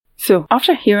So,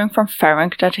 after hearing from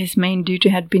Ferenc that his main duty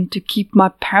had been to keep my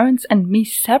parents and me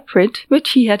separate,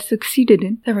 which he had succeeded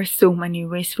in, there were so many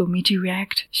ways for me to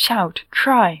react. Shout,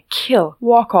 cry, kill,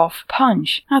 walk off,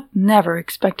 punch. I'd never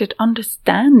expected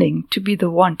understanding to be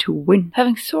the one to win.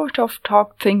 Having sort of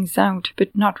talked things out,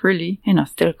 but not really, and I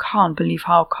still can't believe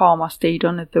how calm I stayed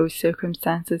under those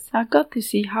circumstances. I got to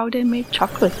see how they made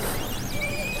chocolates.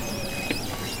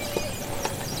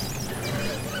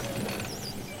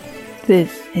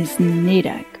 This is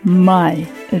Nidak, my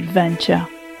adventure,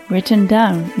 written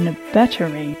down in a better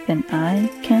way than I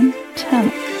can tell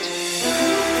it.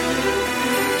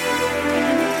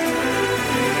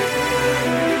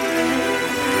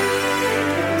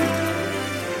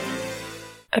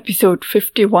 Episode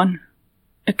 51,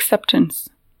 Acceptance.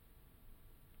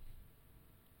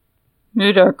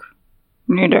 Nidak,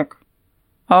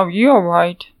 are you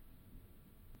alright?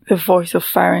 The voice of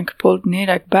Ferenc pulled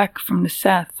Nidak back from the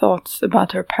sad thoughts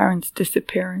about her parents'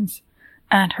 disappearance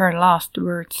and her last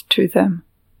words to them.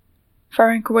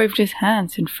 Ferenc waved his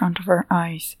hands in front of her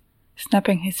eyes,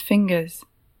 snapping his fingers.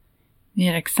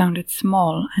 Nidak sounded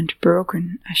small and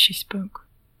broken as she spoke.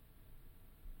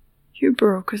 You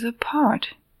broke us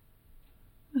apart.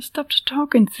 I stopped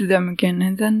talking to them again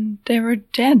and then they were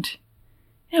dead.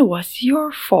 It was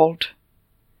your fault.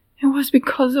 It was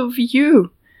because of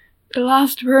you. The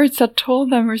last words I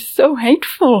told them were so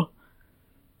hateful.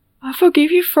 I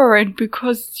forgive you for it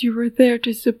because you were there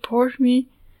to support me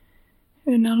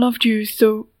and I loved you,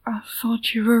 so I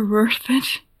thought you were worth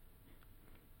it.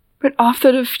 But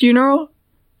after the funeral,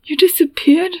 you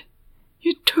disappeared.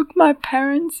 You took my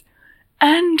parents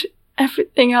and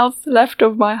everything else left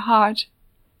of my heart.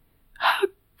 How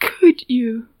could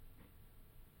you?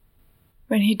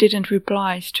 When he didn't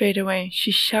reply straight away,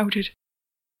 she shouted,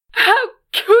 How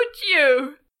could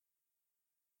you?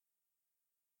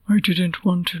 I didn't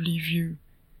want to leave you.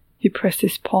 He pressed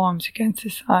his palms against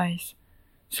his eyes,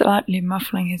 slightly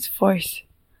muffling his voice.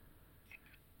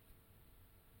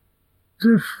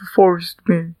 They forced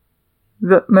me.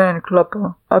 That man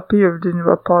Klapper appeared in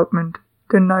your apartment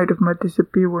the night of my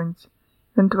disappearance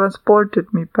and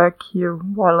transported me back here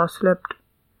while I slept.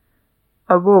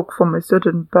 I woke from a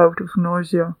sudden bout of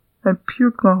nausea and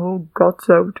puked my whole guts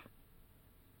out.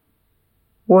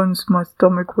 Once my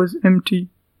stomach was empty,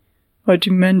 I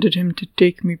demanded him to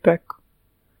take me back.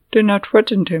 Then I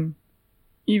threatened him,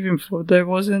 even though there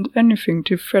wasn't anything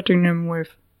to threaten him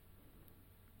with.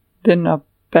 Then I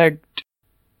begged.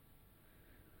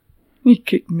 He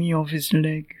kicked me off his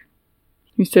leg.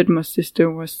 He said my sister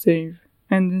was safe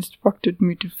and instructed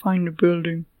me to find a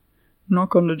building,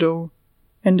 knock on the door,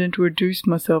 and introduce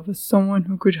myself as someone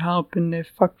who could help in their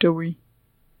factory.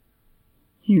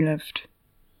 He left.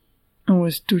 I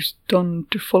was too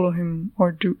stunned to follow him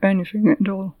or do anything at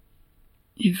all.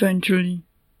 Eventually,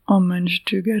 I managed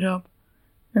to get up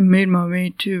and made my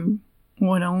way to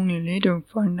what I only later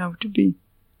found out to be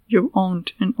your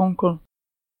aunt and uncle.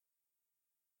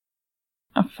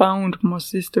 I found my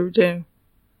sister there.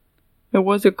 It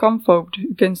was a comfort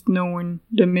against knowing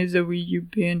the misery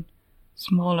you'd be in,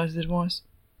 small as it was.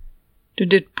 They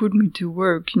did put me to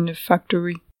work in the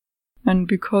factory, and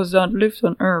because I'd lived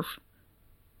on Earth,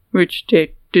 which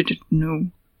they didn't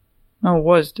know, I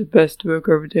was the best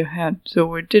worker they had,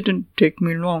 so it didn't take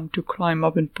me long to climb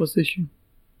up in position.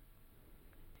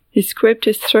 He scraped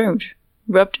his throat,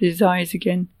 rubbed his eyes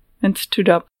again, and stood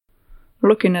up,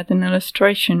 looking at an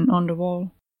illustration on the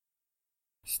wall.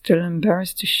 Still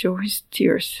embarrassed to show his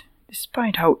tears,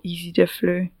 despite how easy they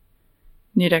flew,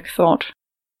 Nidak thought.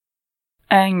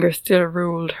 Anger still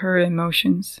ruled her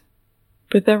emotions,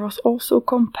 but there was also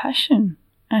compassion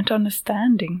and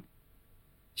understanding.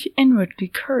 She inwardly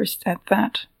cursed at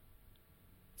that.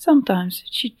 Sometimes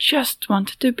she just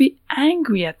wanted to be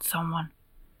angry at someone,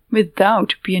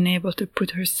 without being able to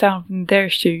put herself in their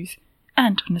shoes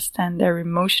and understand their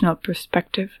emotional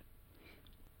perspective.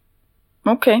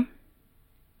 Okay,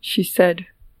 she said.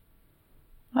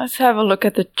 Let's have a look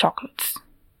at the chocolates.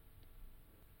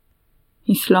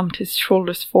 He slumped his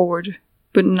shoulders forward,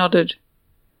 but nodded.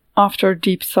 After a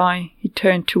deep sigh, he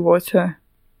turned towards her.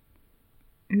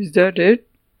 Is that it?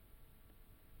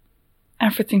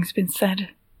 Everything's been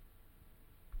said.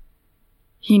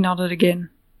 He nodded again,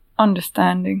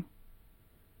 understanding.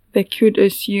 They could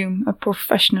assume a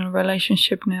professional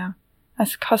relationship now,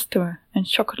 as customer and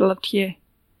chocolatier,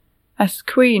 as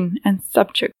queen and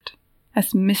subject,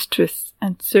 as mistress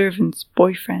and servant's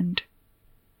boyfriend.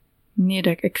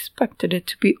 Nidak expected it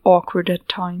to be awkward at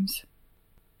times.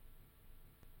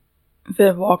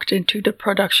 They walked into the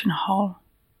production hall.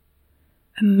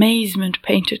 Amazement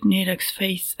painted Nidak's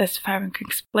face as Ferenc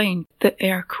explained the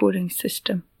air cooling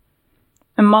system.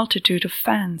 A multitude of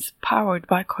fans, powered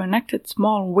by connected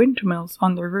small windmills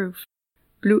on the roof,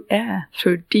 blew air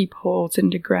through deep holes in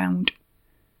the ground.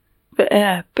 The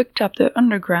air picked up the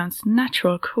underground's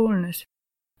natural coolness,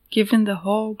 giving the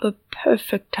hall the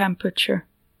perfect temperature.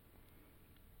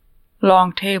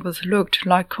 Long tables looked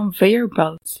like conveyor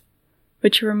belts,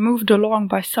 which were moved along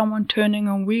by someone turning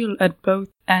a wheel at both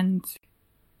ends.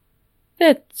 They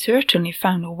had certainly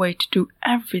found a way to do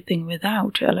everything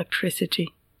without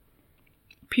electricity.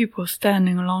 People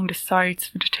standing along the sides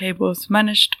of the tables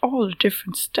managed all the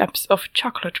different steps of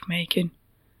chocolate making.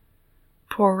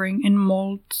 Pouring in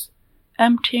molds,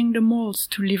 emptying the molds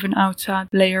to leave an outside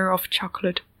layer of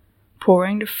chocolate,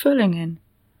 pouring the filling in,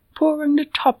 pouring the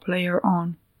top layer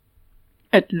on.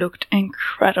 It looked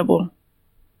incredible.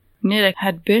 Nidek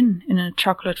had been in a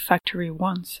chocolate factory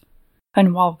once,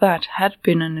 and while that had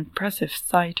been an impressive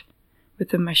sight, with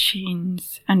the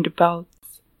machines and the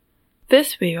belts,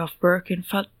 this way of working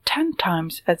felt 10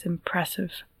 times as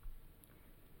impressive.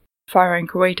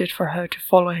 Ferenc waited for her to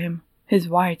follow him, his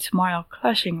wide smile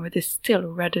clashing with his still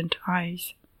reddened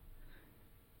eyes.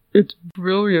 "It's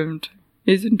brilliant,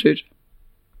 isn't it?"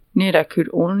 Nida could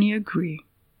only agree.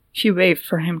 She waved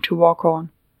for him to walk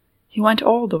on. He went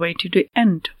all the way to the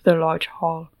end of the large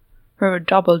hall, where a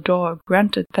double door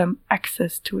granted them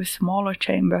access to a smaller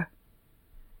chamber.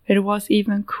 It was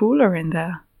even cooler in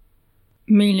there.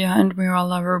 Melia and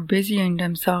Mirella were busying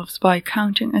themselves by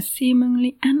counting a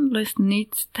seemingly endless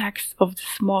neat stacks of the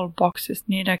small boxes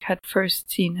Nidek had first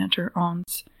seen at her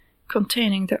aunt's,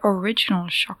 containing the original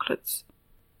chocolates.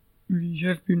 "We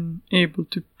have been able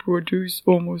to produce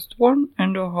almost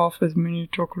 1.5 as many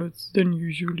chocolates than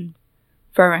usually."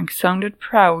 Ferenc sounded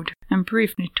proud and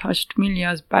briefly touched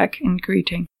Melia's back in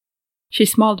greeting. She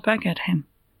smiled back at him,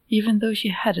 even though she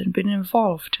hadn't been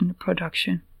involved in the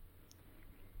production.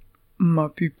 "My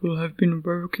people have been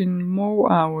working more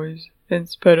hours and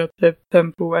sped up their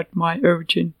tempo at my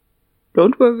urging.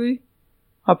 Don't worry,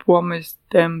 I promised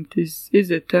them this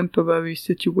is a temporary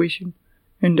situation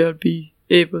and they'll be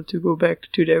able to go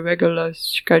back to their regular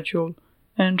schedule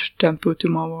and tempo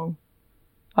tomorrow.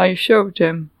 I assured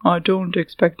them I don't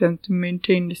expect them to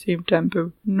maintain the same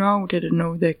tempo now that I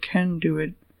know they can do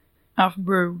it. I've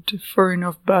worked for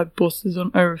enough bad bosses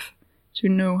on Earth to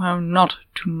know how not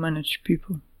to manage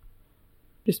people.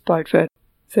 Despite that,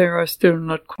 there are still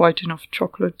not quite enough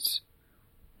chocolates.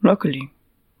 Luckily,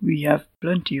 we have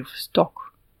plenty of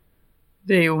stock.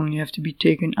 They only have to be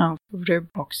taken out of their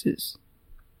boxes."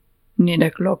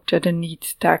 Nidek looked at the neat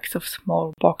stacks of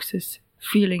small boxes,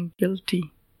 feeling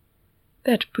guilty.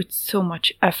 They had put so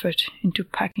much effort into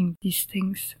packing these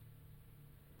things.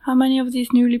 "How many of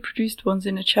these newly produced ones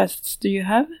in the chests do you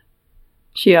have?"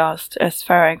 she asked as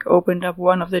Ferenc opened up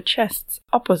one of the chests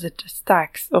opposite the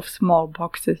stacks of small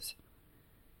boxes.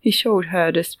 He showed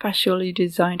her the specially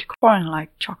designed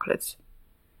coin-like chocolates.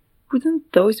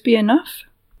 "Wouldn't those be enough?"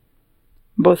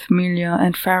 Both Melia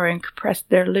and Ferenc pressed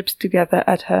their lips together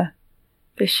at her.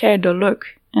 They shared a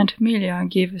look, and Melia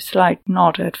gave a slight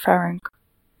nod at Ferenc.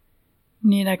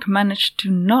 Nidek managed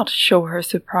to not show her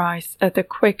surprise at the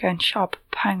quick and sharp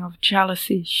pang of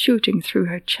jealousy shooting through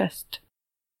her chest.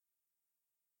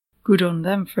 Good on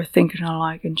them for thinking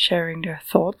alike and sharing their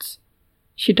thoughts,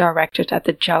 she directed at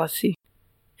the jealousy.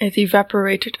 It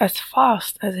evaporated as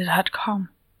fast as it had come,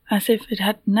 as if it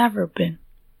had never been.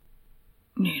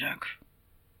 "Nidek,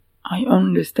 I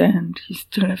understand you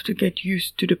still have to get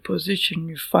used to the position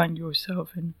you find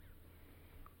yourself in.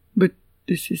 But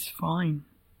this is fine.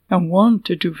 I want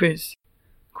to do this.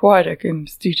 Quietek and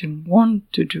Steedham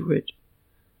want to do it.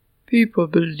 People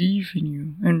believe in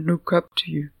you and look up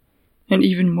to you, and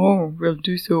even more will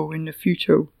do so in the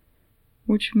future,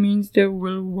 which means they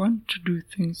will want to do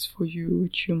things for you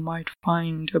which you might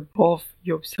find above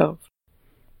yourself.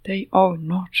 They are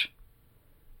not.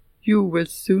 You will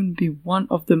soon be one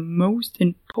of the most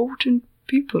important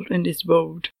people in this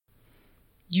world.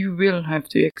 You will have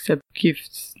to accept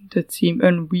gifts that seem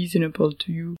unreasonable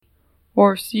to you,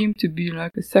 or seem to be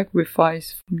like a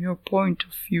sacrifice from your point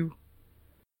of view.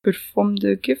 But from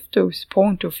the gifter's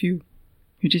point of view,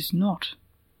 it is not.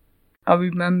 I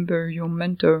remember your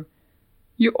mentor.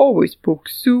 You always spoke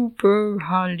super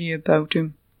highly about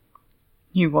him.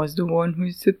 He was the one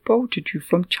who supported you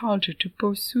from childhood to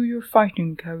pursue your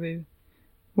fighting career,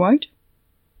 right?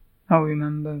 I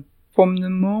remember, from the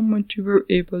moment you were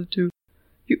able to,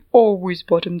 you always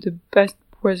bought him the best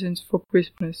presents for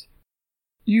Christmas.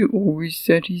 You always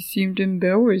said he seemed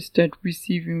embarrassed at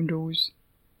receiving those,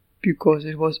 because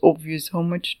it was obvious how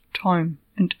much time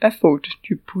and effort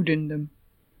you put in them.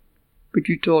 But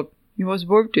you thought he was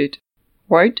worth it,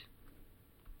 right?"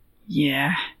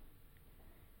 "Yeah."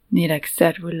 Nidek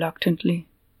said reluctantly.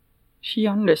 She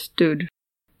understood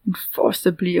and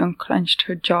forcibly unclenched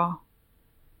her jaw.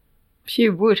 She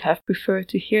would have preferred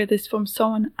to hear this from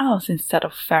someone else instead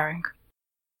of Ferenc.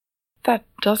 That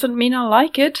doesn't mean I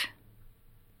like it.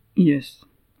 Yes,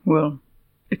 well,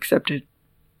 accept it.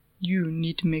 You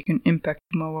need to make an impact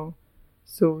tomorrow,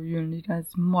 so you'll need as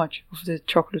much of the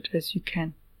chocolate as you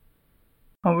can.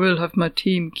 I will have my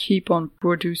team keep on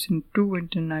producing during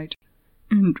the night,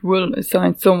 and will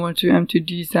assign someone to empty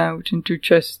these out into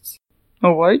chests.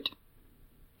 Alright?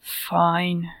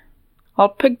 Fine. I'll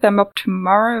pick them up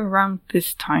tomorrow around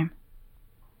this time.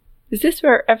 Is this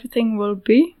where everything will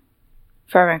be?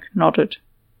 Ferenc nodded.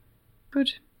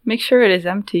 Good. Make sure it is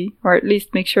empty, or at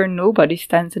least make sure nobody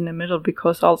stands in the middle,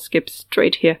 because I'll skip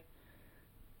straight here.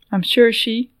 I'm sure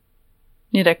she,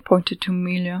 Nidek pointed to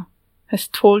Melia, has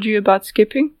told you about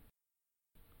skipping?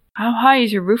 How high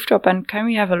is your rooftop, and can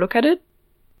we have a look at it?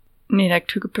 Nidek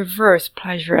took a perverse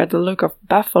pleasure at the look of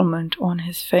bafflement on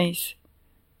his face.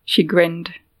 She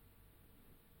grinned.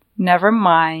 Never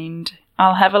mind,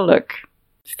 I'll have a look.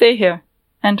 Stay here,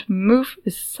 and move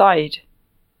aside.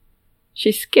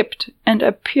 She skipped and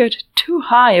appeared too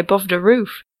high above the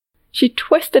roof. She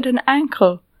twisted an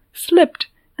ankle, slipped,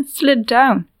 and slid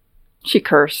down. She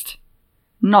cursed.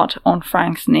 Not on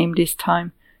Frank's name this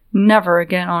time. Never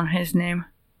again on his name.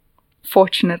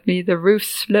 Fortunately, the roof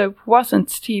slope wasn't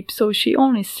steep, so she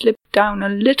only slipped down a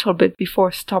little bit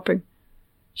before stopping.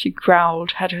 She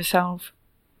growled at herself.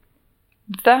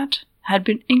 That had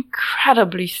been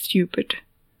incredibly stupid.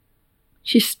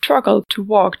 She struggled to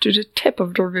walk to the tip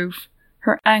of the roof,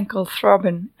 her ankle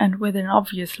throbbing and with an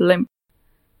obvious limp.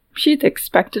 She'd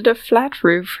expected a flat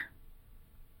roof.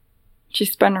 She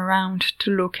spun around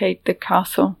to locate the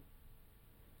castle.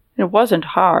 It wasn't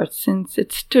hard, since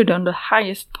it stood on the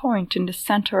highest point in the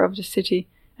center of the city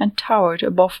and towered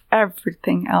above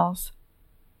everything else.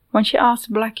 When she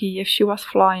asked Blackie if she was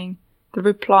flying, the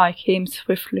reply came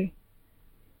swiftly.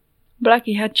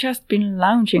 Blackie had just been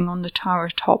lounging on the tower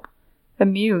top,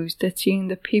 amused at seeing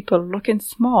the people looking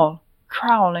small,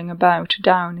 crawling about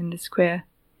down in the square.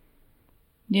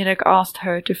 Nidek asked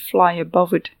her to fly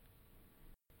above it.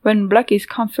 When Blackie's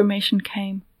confirmation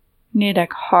came,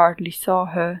 Nidek hardly saw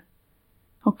her.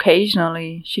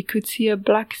 Occasionally she could see a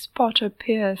black spot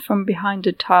appear from behind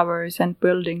the towers and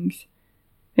buildings.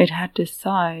 It had the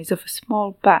size of a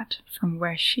small bat from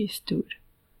where she stood.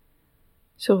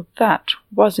 So that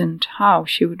wasn't how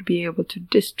she would be able to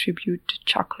distribute the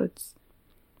chocolates.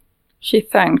 She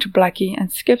thanked Blackie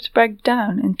and skipped back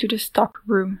down into the stock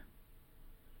room.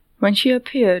 When she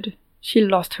appeared, she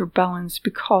lost her balance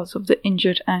because of the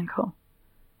injured ankle.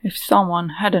 If someone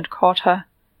hadn't caught her,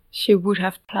 she would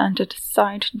have planted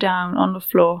side down on the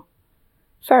floor.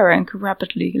 Ferenc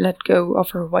rapidly let go of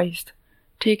her waist,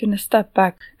 taking a step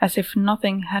back as if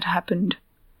nothing had happened.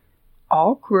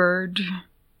 Awkward.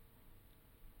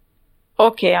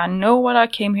 Okay, I know what I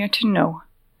came here to know.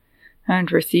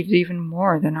 And received even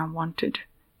more than I wanted,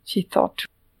 she thought.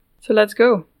 So let's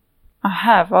go. I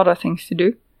have other things to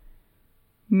do.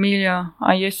 Melia,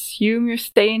 I assume you're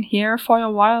staying here for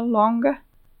a while longer?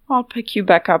 I'll pick you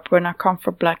back up when I come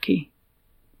for Blackie.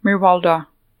 Mirwalda,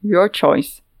 your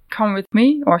choice. Come with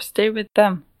me or stay with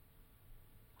them.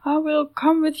 I will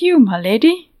come with you, my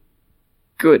lady.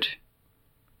 Good.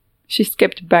 She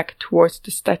skipped back towards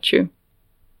the statue.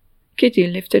 Kitty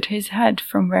lifted his head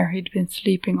from where he'd been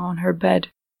sleeping on her bed,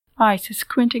 eyes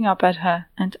squinting up at her,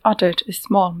 and uttered a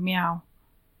small meow.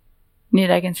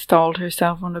 Nidek installed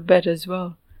herself on the bed as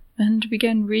well, and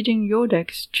began reading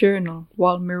Yodek's journal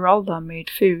while Miralda made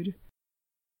food.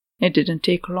 It didn't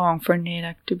take long for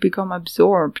Nidek to become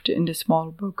absorbed in the small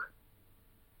book.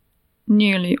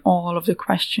 Nearly all of the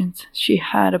questions she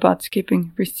had about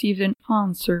skipping received an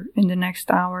answer in the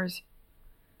next hours.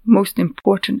 Most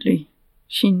importantly,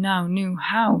 she now knew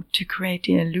how to create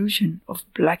the illusion of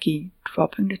Blackie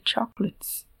dropping the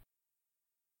chocolates.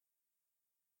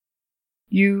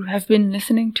 You have been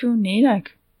listening to Nidek,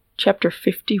 Chapter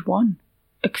 51,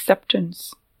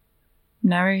 Acceptance.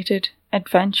 Narrated,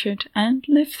 adventured, and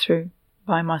lived through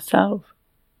by myself,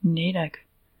 Nidek.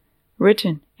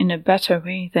 Written in a better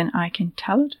way than I can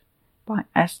tell it by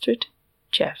Astrid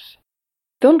Jeff.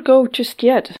 Don't go just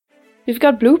yet. We've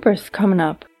got bloopers coming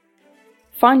up.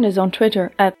 Find us on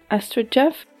Twitter at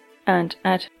AstridJeff and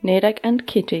at Nidek and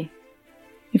Kitty.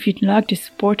 If you'd like to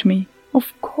support me,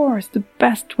 of course the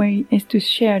best way is to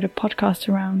share the podcast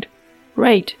around,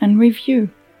 rate and review,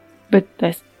 but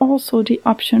there's also the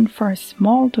option for a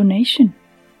small donation.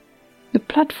 The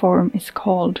platform is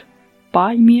called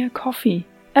Buy Me a Coffee.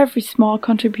 Every small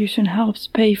contribution helps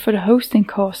pay for the hosting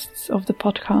costs of the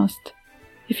podcast.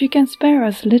 If you can spare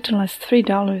as little as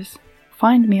 $3,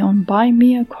 find me on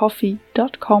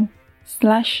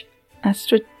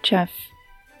buymeacoffee.com/AstridJeff.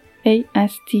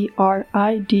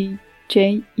 ASTRIDJEF.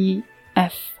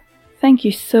 Thank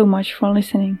you so much for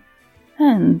listening,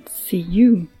 and see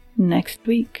you next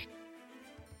week.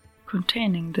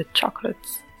 Containing the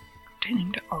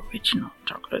original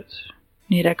chocolates.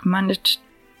 Nidek managed.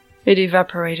 It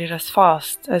evaporated as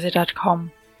fast as it had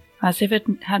come, as if it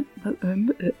had.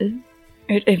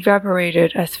 It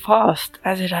evaporated as fast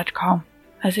as it had come,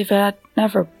 as if it had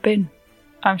never been.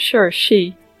 I'm sure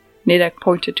she, Nidek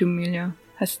pointed to Milia,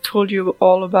 has told you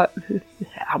all about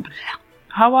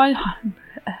how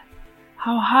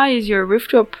high is your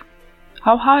rooftop?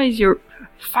 How high is your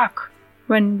fuck?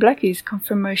 When Blackie's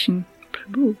confirmation,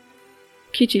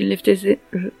 Kitty lifted it.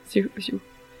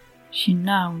 She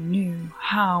now knew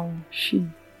how she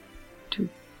to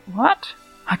what?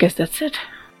 I guess that's it.